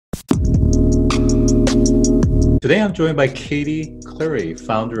Today I'm joined by Katie Cleary,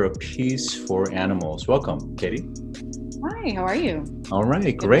 founder of Peace for Animals. Welcome, Katie. Hi, how are you? All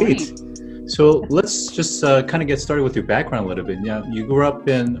right, Good great. morning. So let's just kind of get started with your background a little bit. Yeah, you grew up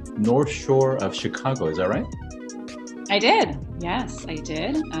in North Shore of Chicago, is that right? I did. Yes, I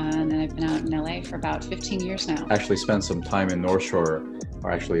did. And I've been out in LA for about 15 years now. Actually spent some time in North Shore, or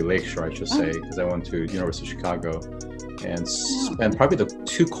actually Lake Shore, I should say, because I went to University of Chicago and spent probably the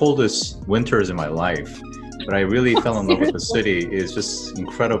two coldest winters in my life. But I really fell in love with the city. It's just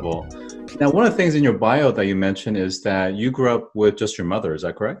incredible. Now, one of the things in your bio that you mentioned is that you grew up with just your mother. Is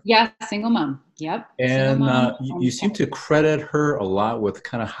that correct? Yeah, single mom. Yep. Single And mom. you seem to credit her a lot with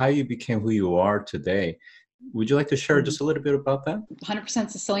kind of how you became who you are today. Would you like to share just a little bit about that? 100%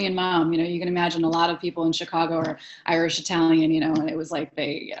 Sicilian mom. You can imagine a lot of people in Chicago are Irish Italian, and it was like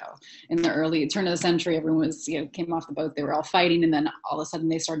they, in the early turn of the century, everyone was, came off the boat, they were all fighting. And then all of a sudden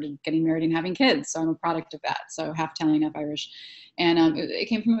they started getting married and having kids. So I'm a product of that. So half Italian, half Irish. And it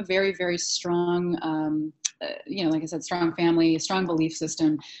came from a very, very strong, like I said, strong family, strong belief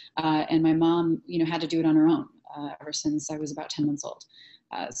system. And my mom, had to do it on her own ever since I was about 10 months old.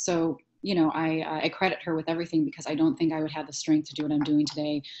 I credit her with everything because I don't think I would have the strength to do what I'm doing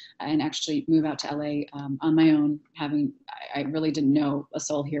today and actually move out to LA on my own. I really didn't know a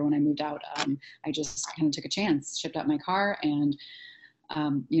soul here when I moved out. I just kind of took a chance, shipped out my car, and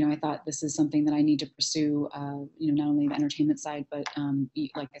I thought this is something that I need to pursue, not only the entertainment side, but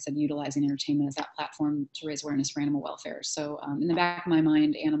like I said, utilizing entertainment as that platform to raise awareness for animal welfare. So in the back of my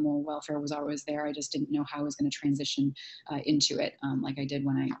mind, animal welfare was always there. I just didn't know how I was going to transition into it like I did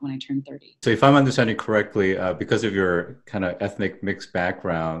when I turned 30. So if I'm understanding correctly, because of your kind of ethnic mixed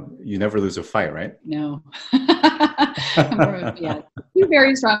background, you never lose a fight, right? No. Yeah, two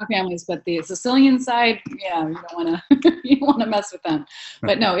very strong families, but the Sicilian side, yeah, you don't want to mess with them.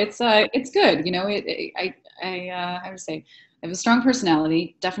 But no, it's good. I would say I have a strong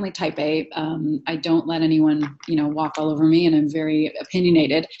personality, definitely type A. I don't let anyone, walk all over me, and I'm very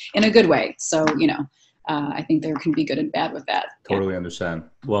opinionated in a good way. So, I think there can be good and bad with that. Totally understand.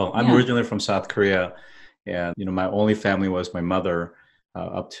 Well, I'm originally from South Korea, and my only family was my mother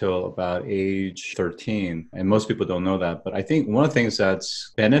up till about age 13. And most people don't know that. But I think one of the things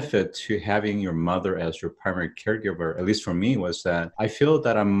that's benefit to having your mother as your primary caregiver, at least for me, was that I feel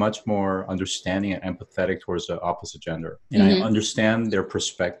that I'm much more understanding and empathetic towards the opposite gender. And I understand their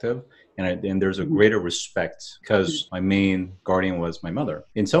perspective. And there's a greater respect because my main guardian was my mother.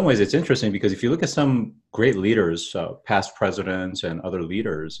 In some ways, it's interesting because if you look at some great leaders, past presidents and other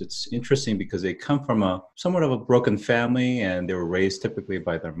leaders, it's interesting because they come from a somewhat of a broken family and they were raised typically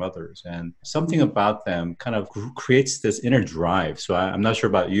by their mothers. And something about them kind of creates this inner drive. So I'm not sure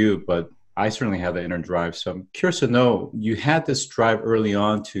about you, but I certainly have that inner drive. So I'm curious to know, you had this drive early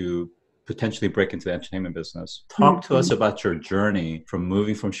on to potentially break into the entertainment business. Talk to us about your journey from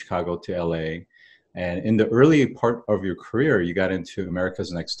moving from Chicago to LA. And in the early part of your career, you got into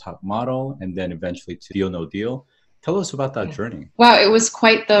America's Next Top Model and then eventually to Deal No Deal. Tell us about that journey. Wow, it was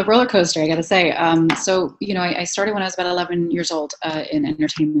quite the roller coaster, I got to say. I started when I was about 11 years old in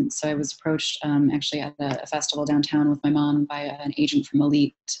entertainment. So I was approached actually at a festival downtown with my mom by an agent from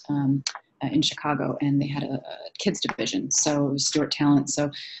Elite in Chicago, and they had a kids division. So it was Stewart Talent.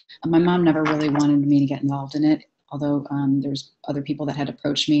 So my mom never really wanted me to get involved in it, although there was other people that had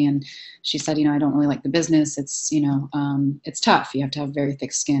approached me, and she said, I don't really like the business. It's, it's tough. You have to have very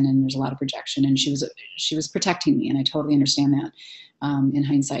thick skin, and there's a lot of projection. And she was protecting me, and I totally understand that in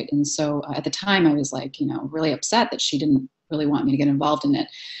hindsight. And so at the time, I was like, really upset that she didn't really want me to get involved in it.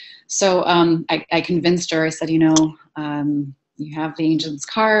 So I convinced her. I said, you have the agent's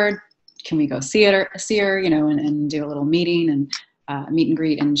card. Can we go see her, and do a little meeting and meet and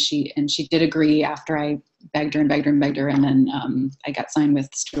greet? And she did agree after I begged her. And then I got signed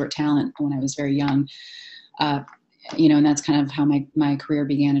with Stewart Talent when I was very young, and that's kind of how my career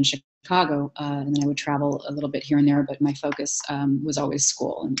began in Chicago. And then I would travel a little bit here and there, but my focus was always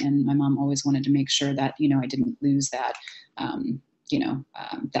school. And my mom always wanted to make sure that, I didn't lose that,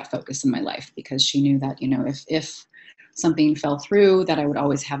 that focus in my life, because she knew that, if something fell through, that I would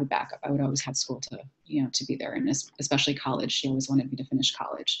always have a backup. I would always have school to be there, and especially college. She always wanted me to finish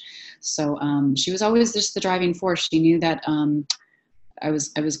college. So she was always just the driving force. She knew that I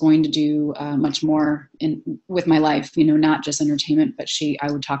was going to do much more with my life, not just entertainment, but I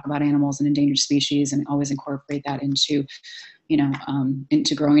would talk about animals and endangered species and always incorporate that into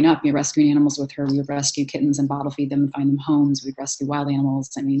growing up. Rescuing animals with her. We would rescue kittens and bottle feed them and find them homes. We'd rescue wild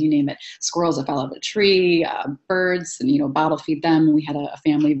animals. I mean, you name it. Squirrels that fell out of a tree, birds, and, bottle feed them. We had a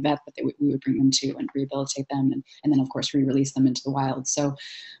family vet that we would bring them to and rehabilitate them. And then, of course, re-release them into the wild. So,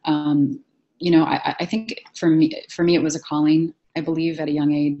 I think for me, it was a calling, I believe, at a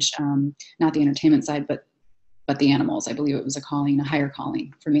young age, not the entertainment side, but the animals. I believe it was a calling, a higher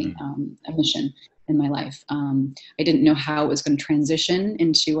calling for me, a mission in my life. I didn't know how it was going to transition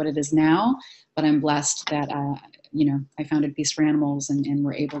into what it is now, but I'm blessed that, I founded Peace for Animals and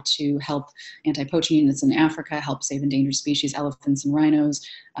we're able to help anti-poaching units in Africa, help save endangered species, elephants and rhinos.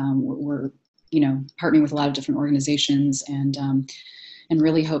 We're partnering with a lot of different organizations and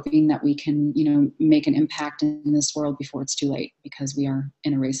really hoping that we can, make an impact in this world before it's too late, because we are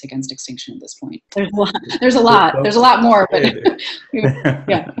in a race against extinction at this point. There's a lot more, but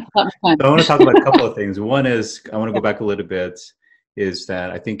yeah. So I want to talk about a couple of things. One is, I want to go back a little bit, is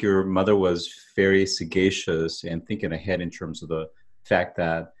that I think your mother was very sagacious and thinking ahead in terms of the fact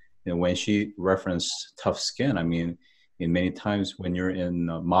that, when she referenced tough skin, I mean, in many times when you're in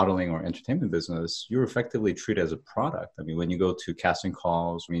modeling or entertainment business, you're effectively treated as a product. I mean, when you go to casting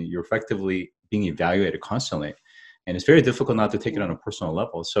calls, I mean, you're effectively being evaluated constantly. And it's very difficult not to take it on a personal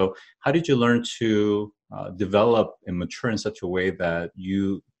level. So how did you learn to develop and mature in such a way that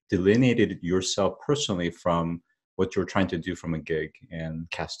you delineated yourself personally from what you were trying to do from a gig and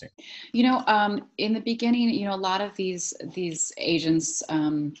casting? In the beginning, a lot of these agents,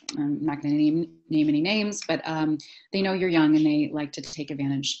 I'm not going to name any names, but they know you're young and they like to take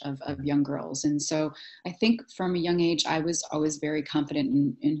advantage of young girls. And so I think from a young age, I was always very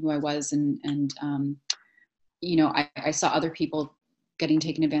confident in who I was. And I saw other people getting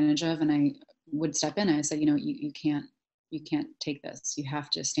taken advantage of, and I would step in and I said, you can't take this. You have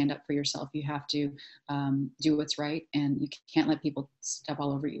to stand up for yourself. You have to do what's right, and you can't let people step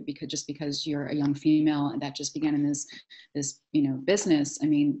all over you because you're a young female and that just began in this business. I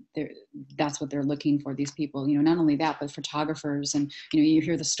mean, that's what they're looking for. These people, not only that, but photographers, and you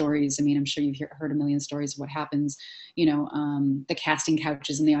hear the stories. I mean, I'm sure you've heard a million stories of what happens. The casting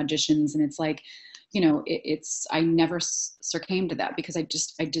couches and the auditions, and it's like, I never succumbed to that because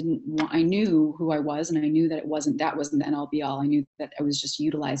I knew who I was, and I knew that that wasn't the end all be all. I knew that I was just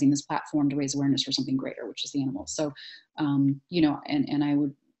utilizing this platform to raise awareness for something greater, which is the animals. So, and I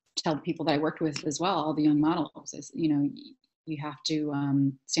would tell the people that I worked with as well, all the young models, is, you have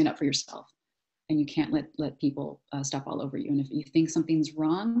to stand up for yourself, and you can't let people step all over you. And if you think something's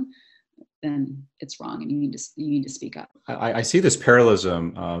wrong, then it's wrong, and you need to speak up. I see this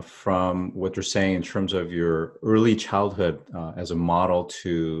parallelism from what you're saying in terms of your early childhood as a model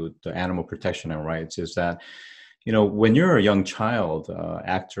to the animal protection and rights, is that, when you're a young child,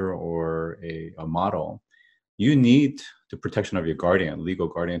 actor or a model, you need the protection of your guardian, legal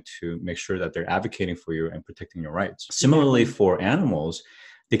guardian, to make sure that they're advocating for you and protecting your rights. Similarly, for animals,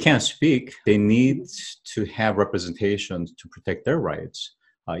 they can't speak. They need to have representation to protect their rights,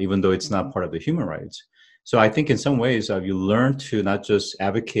 even though it's not part of the human rights. So I think in some ways you learn to not just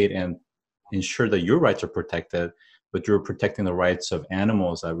advocate and ensure that your rights are protected, but you're protecting the rights of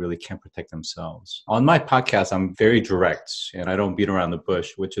animals that really can't protect themselves. On my podcast, I'm very direct and I don't beat around the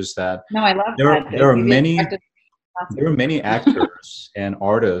bush, which is that no, I love that. There are many actors and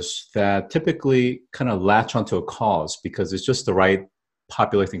artists that typically kind of latch onto a cause because it's just the right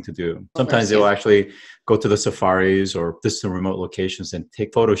popular thing to do. Sometimes they'll actually go to the safaris or distant remote locations and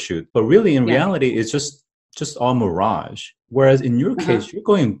take photo shoot. But really, in reality, it's just all mirage. Whereas in your case, you're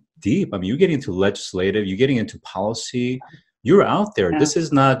going deep. I mean, you're getting into legislative, you're getting into policy. You're out there. This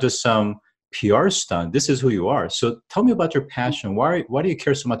is not just some PR stunt. This is who you are. So tell me about your passion. Why do you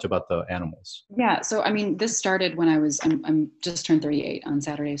care so much about the animals? Yeah. So, I mean, this started when I'm just turned 38 on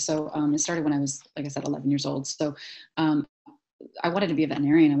Saturday. So it started when I was, like I said, 11 years old. So I wanted to be a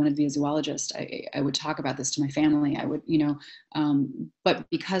veterinarian. I wanted to be a zoologist. I would talk about this to my family. I would, but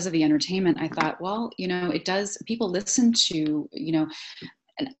because of the entertainment, I thought, well, people listen to,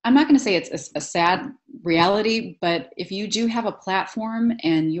 and I'm not going to say it's a sad reality, but if you do have a platform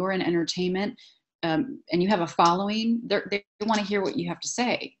and you're in entertainment and you have a following, they want to hear what you have to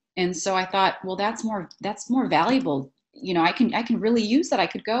say. And so I thought, well, that's more valuable. I can really use that. I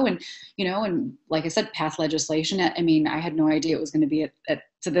could go and, and like I said, pass legislation. I mean, I had no idea it was going to be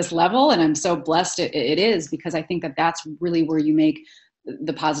to this level. And I'm so blessed it is, because I think that that's really where you make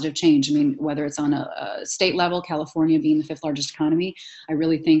the positive change. I mean, whether it's on a state level, California being the 5th largest economy, I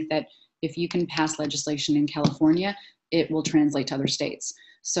really think that if you can pass legislation in California, it will translate to other states.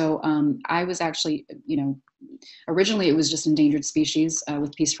 So I was actually, originally it was just endangered species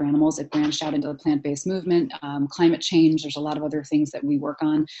with Peace for Animals. It branched out into the plant-based movement, climate change. There's a lot of other things that we work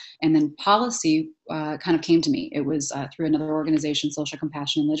on. And then policy kind of came to me. It was through another organization, Social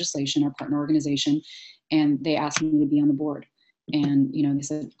Compassion and Legislation, our partner organization. And they asked me to be on the board. And, they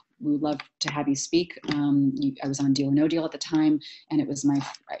said, we would love to have you speak. I was on Deal or No Deal at the time, and it was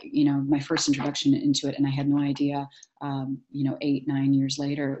my first introduction into it, and I had no idea, 8-9 years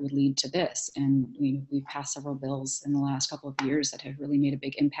later, it would lead to this. And we've passed several bills in the last couple of years that have really made a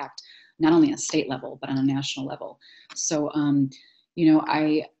big impact, not only on a state level, but on a national level. So,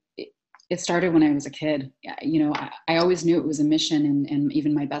 it started when I was a kid. I always knew it was a mission, and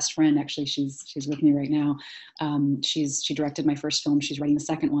even my best friend, actually, she's with me right now. She directed my first film. She's writing the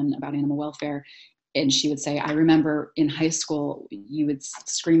second one about animal welfare. And she would say, I remember in high school, you would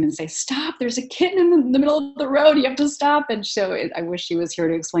scream and say, "Stop, there's a kitten in the middle of the road. You have to stop." And so I wish she was here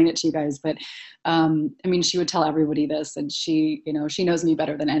to explain it to you guys. But she would tell everybody this, and she knows me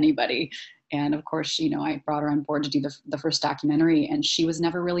better than anybody. And of course, I brought her on board to do the first documentary, and she was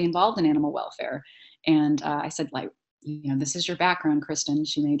never really involved in animal welfare. And I said, this is your background, Kristen.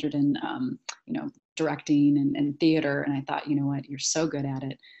 She majored in, directing and theater. And I thought, you know what, you're so good at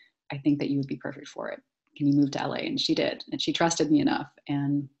it. I think that you would be perfect for it. Can you move to LA? And she did. And she trusted me enough.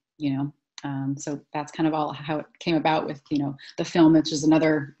 And, so that's kind of all how it came about with, the film, which is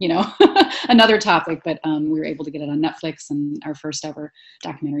another, another topic, but we were able to get it on Netflix, and our first ever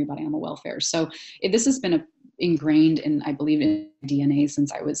documentary about animal welfare. So this has been ingrained in, I believe, in DNA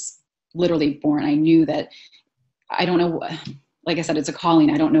since I was literally born. I knew that, I don't know, like I said, it's a calling.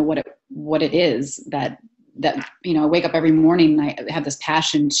 I don't know what it is that I wake up every morning and I have this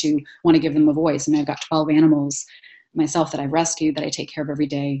passion to want to give them a voice. And I've got 12 animals myself that I've rescued, that I take care of every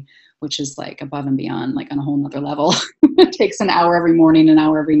day, which is like above and beyond, like on a whole nother level. It takes an hour every morning, an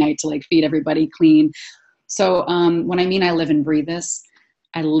hour every night to like feed everybody, clean. So when I mean I live and breathe this,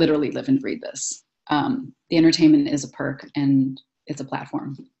 I literally live and breathe this. The entertainment is a perk, and it's a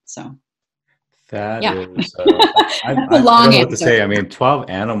platform. So that yeah. is, I That's a don't long know what answer. to say. I mean, 12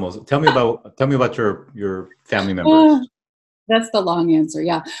 animals. Tell me about your family members. That's the long answer.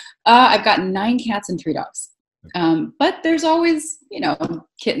 Yeah. I've got 9 cats and 3 dogs. But there's always,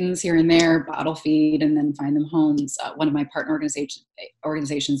 kittens here and there, bottle feed, and then find them homes. One of my partner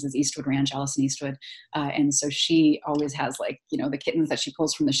organizations is Eastwood Ranch, Allison Eastwood. And so she always has the kittens that she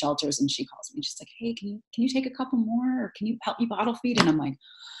pulls from the shelters, and she calls me. She's like, "Hey, can you take a couple more, or can you help me bottle feed?" And I'm like,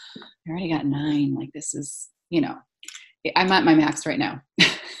 "I already got 9. Like, this is, I'm at my max right now."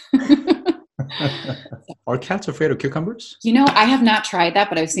 Are cats afraid of cucumbers? I have not tried that,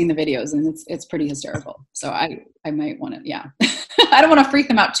 but I've seen the videos, and it's pretty hysterical. So I might want to, yeah. I don't want to freak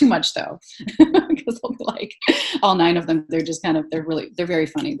them out too much though, because they'll be like, all 9 of them, they're just they're very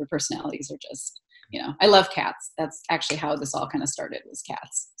funny. Their personalities are just, I love cats. That's actually how this all kind of started, was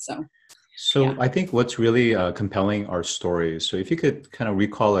cats. So yeah. I think what's really compelling are stories. So if you could kind of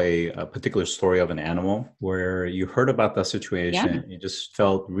recall a particular story of an animal where you heard about that situation, you just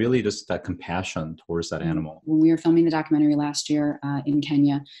felt really just that compassion towards that animal. When we were filming the documentary last year in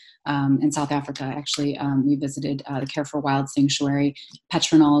Kenya, in South Africa, actually, we visited the Care for Wild Sanctuary.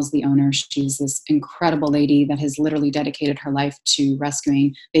 Petronal is the owner. She's this incredible lady that has literally dedicated her life to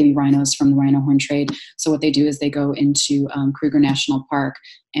rescuing baby rhinos from the rhino horn trade. So what they do is they go into Kruger National Park,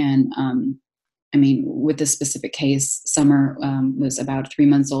 and with this specific case, Summer was about 3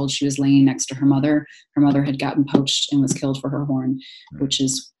 months old. She was laying next to her mother. Her mother had gotten poached and was killed for her horn, which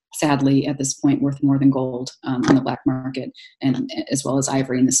is sadly at this point worth more than gold on the black market, and as well as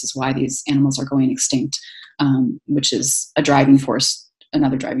ivory. And this is why these animals are going extinct, which is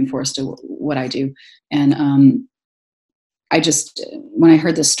another driving force to what I do. And when I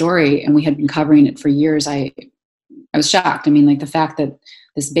heard this story, and we had been covering it for years, I was shocked. The fact that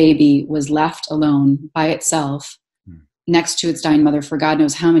this baby was left alone by itself next to its dying mother for God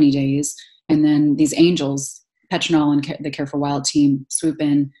knows how many days. And then these angels, Petronal and the Care for Wild team, swoop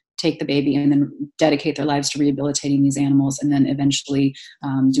in, take the baby, and then dedicate their lives to rehabilitating these animals, and then eventually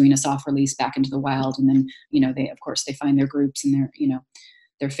doing a soft release back into the wild. And then, they find their groups and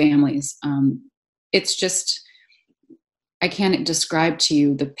their families. It's just, I can't describe to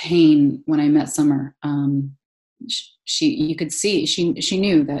you the pain when I met Summer. You could see, she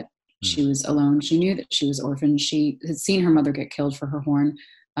knew that she was alone. She knew that she was orphaned. She had seen her mother get killed for her horn.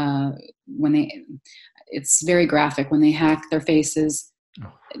 It's very graphic. When they hack their faces,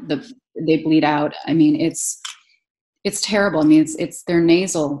 they bleed out. It's terrible. It's their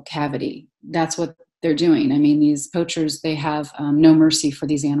nasal cavity. That's what they're doing. These poachers, they have no mercy for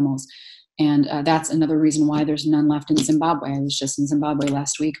these animals. And that's another reason why there's none left in Zimbabwe. I was just in Zimbabwe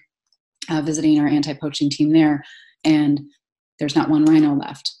last week visiting our anti-poaching team there, and there's not one rhino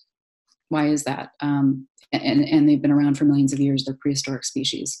left. Why is that? And they've been around for millions of years. They're prehistoric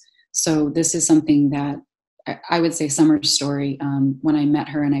species. So this is something that I would say Summer's story, when I met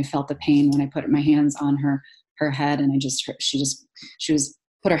her and I felt the pain when I put my hands on her head, and she was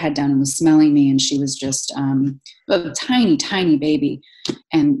put her head down and was smelling me, and she was just a tiny, tiny baby,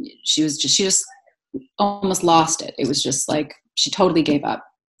 and she just almost lost it. It was just like she totally gave up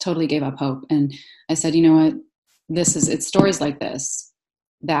hope. And I said, you know what, it's stories like this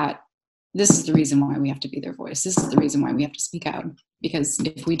that this is the reason why we have to be their voice. This is the reason why we have to speak out, because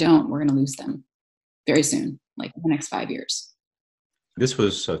if we don't, we're going to lose them very soon, like the next 5 years. This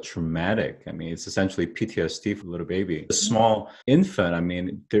was traumatic. I mean, it's essentially PTSD for a little baby. A small infant, I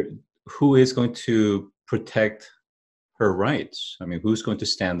mean, who is going to protect her rights? I mean, who's going to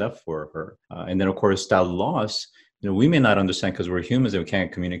stand up for her? And then, of course, that loss, we may not understand because we're humans and we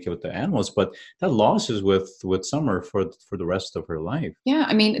can't communicate with the animals, but that loss is with Summer for the rest of her life. Yeah,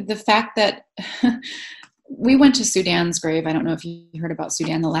 I mean, the fact that we went to Sudan's grave. I don't know if you heard about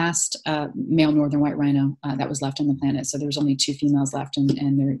Sudan, the last male northern white rhino that was left on the planet. So there's only 2 females left,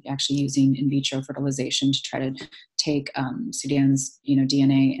 and they're actually using in vitro fertilization to try to take Sudan's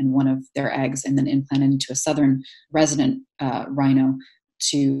DNA and one of their eggs and then implant it into a southern resident rhino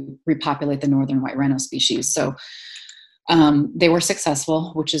to repopulate the northern white rhino species. So they were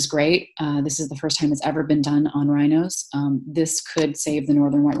successful, which is great. This is the first time it's ever been done on rhinos. This could save the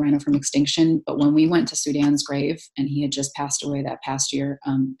northern white rhino from extinction. But when we went to Sudan's grave, and he had just passed away that past year,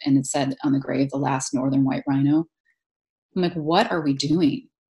 and it said on the grave, the last northern white rhino, I'm like, what are we doing?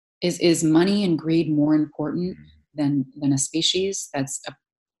 Is money and greed more important than a species that's,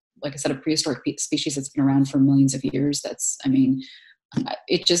 like I said, a prehistoric species that's been around for millions of years?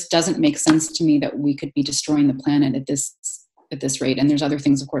 It just doesn't make sense to me that we could be destroying the planet at this rate. And there's other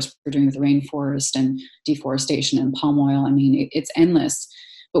things, of course, we're doing with the rainforest and deforestation and palm oil. I mean, it's endless.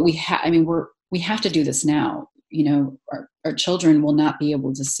 But we have to do this now. Our children will not be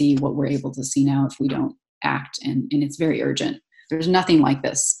able to see what we're able to see now if we don't act. And it's very urgent. There's nothing like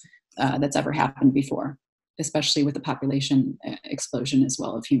this that's ever happened before, especially with the population explosion as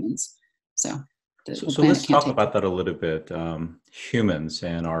well of humans. So let's talk about that a little bit. Humans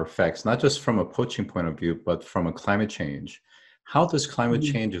and our effects, not just from a poaching point of view, but from a climate change. How does climate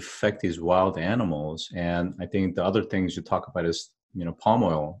change affect these wild animals? And I think the other things you talk about is, palm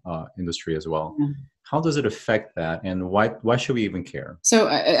oil industry as well. Yeah. How does it affect that? And why should we even care? So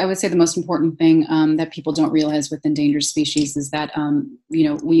I would say the most important thing that people don't realize with endangered species is that,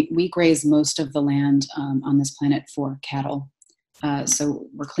 we graze most of the land on this planet for cattle. So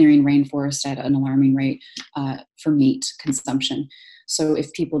we're clearing rainforest at an alarming rate for meat consumption. So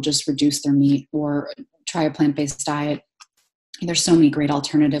if people just reduce their meat or try a plant-based diet, there's so many great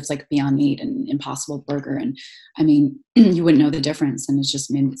alternatives like Beyond Meat and Impossible Burger. And I mean, you wouldn't know the difference. And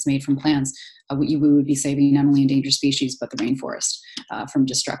it's made from plants. We would be saving not only endangered species, but the rainforest from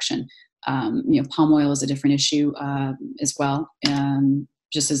destruction. Palm oil is a different issue as well.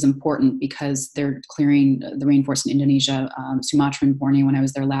 Just as important because they're clearing the rainforest in Indonesia, Sumatra and Borneo. When I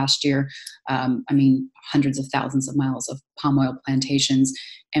was there last year, hundreds of thousands of miles of palm oil plantations.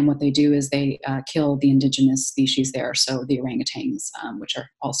 And what they do is they kill the indigenous species there. So the orangutans, which are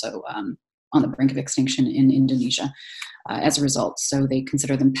also on the brink of extinction in Indonesia as a result. So they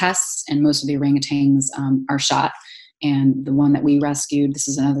consider them pests, and most of the orangutans are shot. And the one that we rescued, this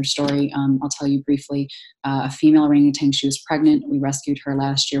is another story I'll tell you briefly, a female orangutan, she was pregnant. We rescued her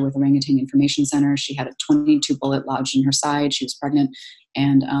last year with Orangutan Information Center. She had a 22 bullet lodged in her side. She was pregnant.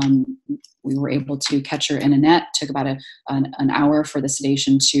 And we were able to catch her in a net. It took about an hour for the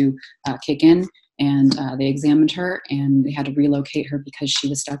sedation to kick in. And they examined her, and they had to relocate her because she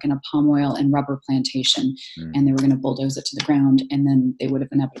was stuck in a palm oil and rubber plantation. And they were going to bulldoze it to the ground, and then they would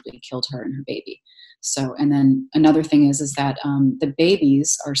have inevitably killed her and her baby. So, and then another thing is that the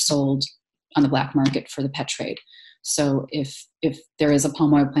babies are sold on the black market for the pet trade. So if there is a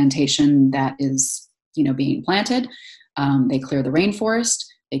palm oil plantation that is, being planted, they clear the rainforest,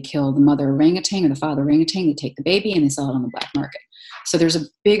 they kill the mother orangutan or the father orangutan, they take the baby and they sell it on the black market. So there's a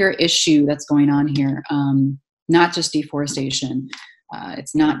bigger issue that's going on here, not just deforestation.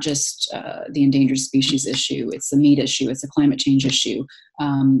 It's not just the endangered species issue. It's the meat issue. It's a climate change issue.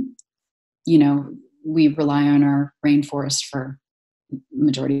 We rely on our rainforest for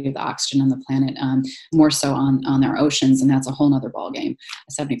majority of the oxygen on the planet, more so on our oceans, and that's a whole nother ballgame.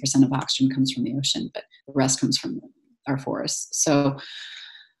 70% of oxygen comes from the ocean, but the rest comes from our forests. So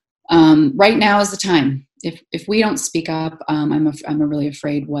right now is the time. If we don't speak up, I'm really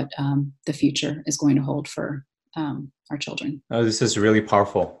afraid what the future is going to hold for our children. This is really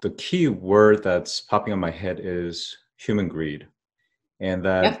powerful. The key word that's popping in my head is human greed. And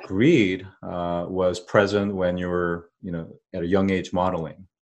that greed was present when you were, at a young age modeling,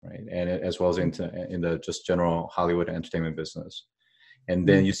 right? And as well as in the just general Hollywood entertainment business. And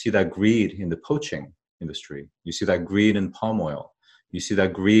then you see that greed in the poaching industry. You see that greed in palm oil. You see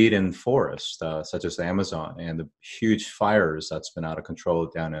that greed in forests, such as the Amazon, and the huge fires that's been out of control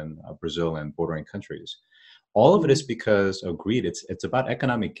down in Brazil and bordering countries. All of it is because of greed. It's about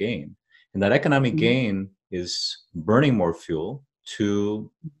economic gain. And that economic gain is burning more fuel to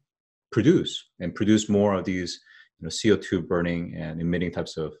produce more of these CO2 burning and emitting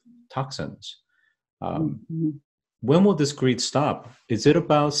types of toxins. When will this greed stop? Is it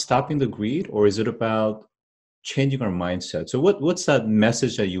about stopping the greed, or is it about changing our mindset? So what's that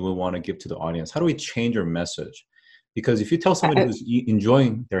message that you would want to give to the audience? How do we change our message? Because if you tell somebody who's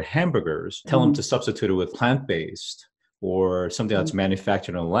enjoying their hamburgers, tell them to substitute it with plant-based or something that's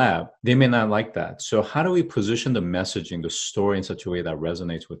manufactured in a lab, they may not like that. So how do we position the messaging, the story in such a way that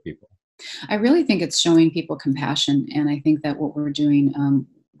resonates with people? I really think it's showing people compassion. And I think that what we're doing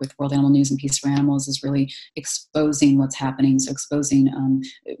with World Animal News and Peace for Animals is really exposing what's happening. So exposing,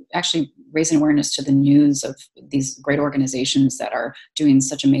 actually raising awareness to the news of these great organizations that are doing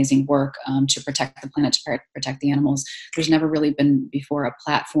such amazing work to protect the planet, to protect the animals. There's never really been before a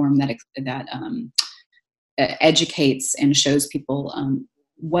platform that educates and shows people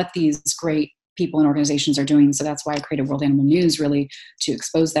what these great people and organizations are doing. So that's why I created World Animal News, really to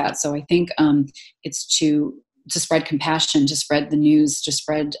expose that. So I think it's to spread compassion, to spread the news, to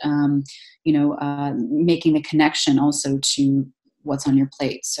spread, making the connection also to what's on your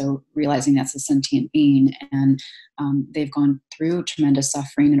plate. So realizing that's a sentient being, and they've gone through tremendous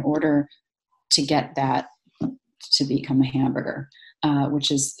suffering in order to get that to become a hamburger,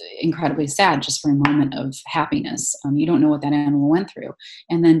 which is incredibly sad, just for a moment of happiness. You don't know what that animal went through.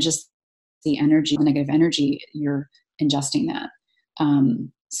 And then just the energy, the negative energy, you're ingesting that.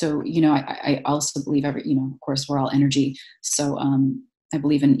 So, I also believe of course we're all energy. So I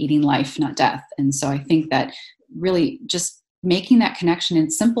believe in eating life, not death. And so I think that really just making that connection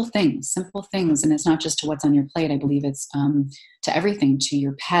in simple things. And it's not just to what's on your plate. I believe it's to everything, to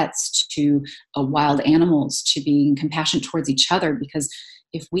your pets, to wild animals, to being compassionate towards each other. Because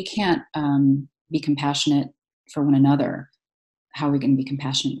if we can't be compassionate for one another, how are we going to be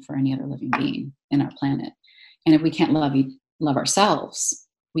compassionate for any other living being in our planet? And if we can't love ourselves,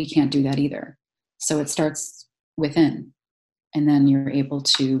 we can't do that either. So it starts within, and then you're able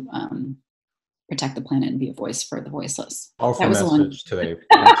to protect the planet and be a voice for the voiceless. Powerful message today.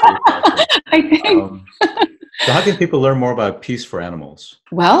 I think. So how can people learn more about Peace for Animals?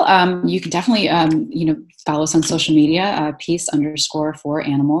 Well, you can definitely, follow us on social media, peace_for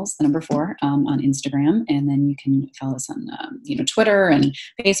animals, the number 4, on Instagram. And then you can follow us on, Twitter and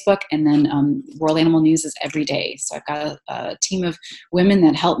Facebook. And then World Animal News is every day. So I've got a team of women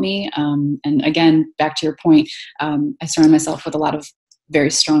that help me. And again, back to your point, I surround myself with a lot of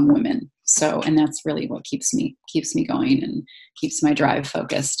very strong women. So, and that's really what keeps me going and keeps my drive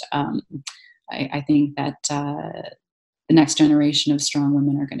focused. I think that the next generation of strong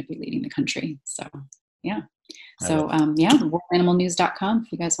women are going to be leading the country. So, yeah. So, worldanimalnews.com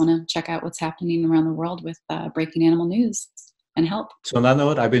if you guys want to check out what's happening around the world with breaking animal news and help. So on that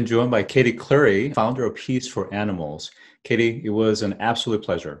note, I've been joined by Katie Cleary, founder of Peace for Animals. Katie, it was an absolute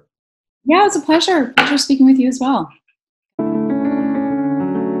pleasure. Yeah, it was a pleasure. Pleasure speaking with you as well.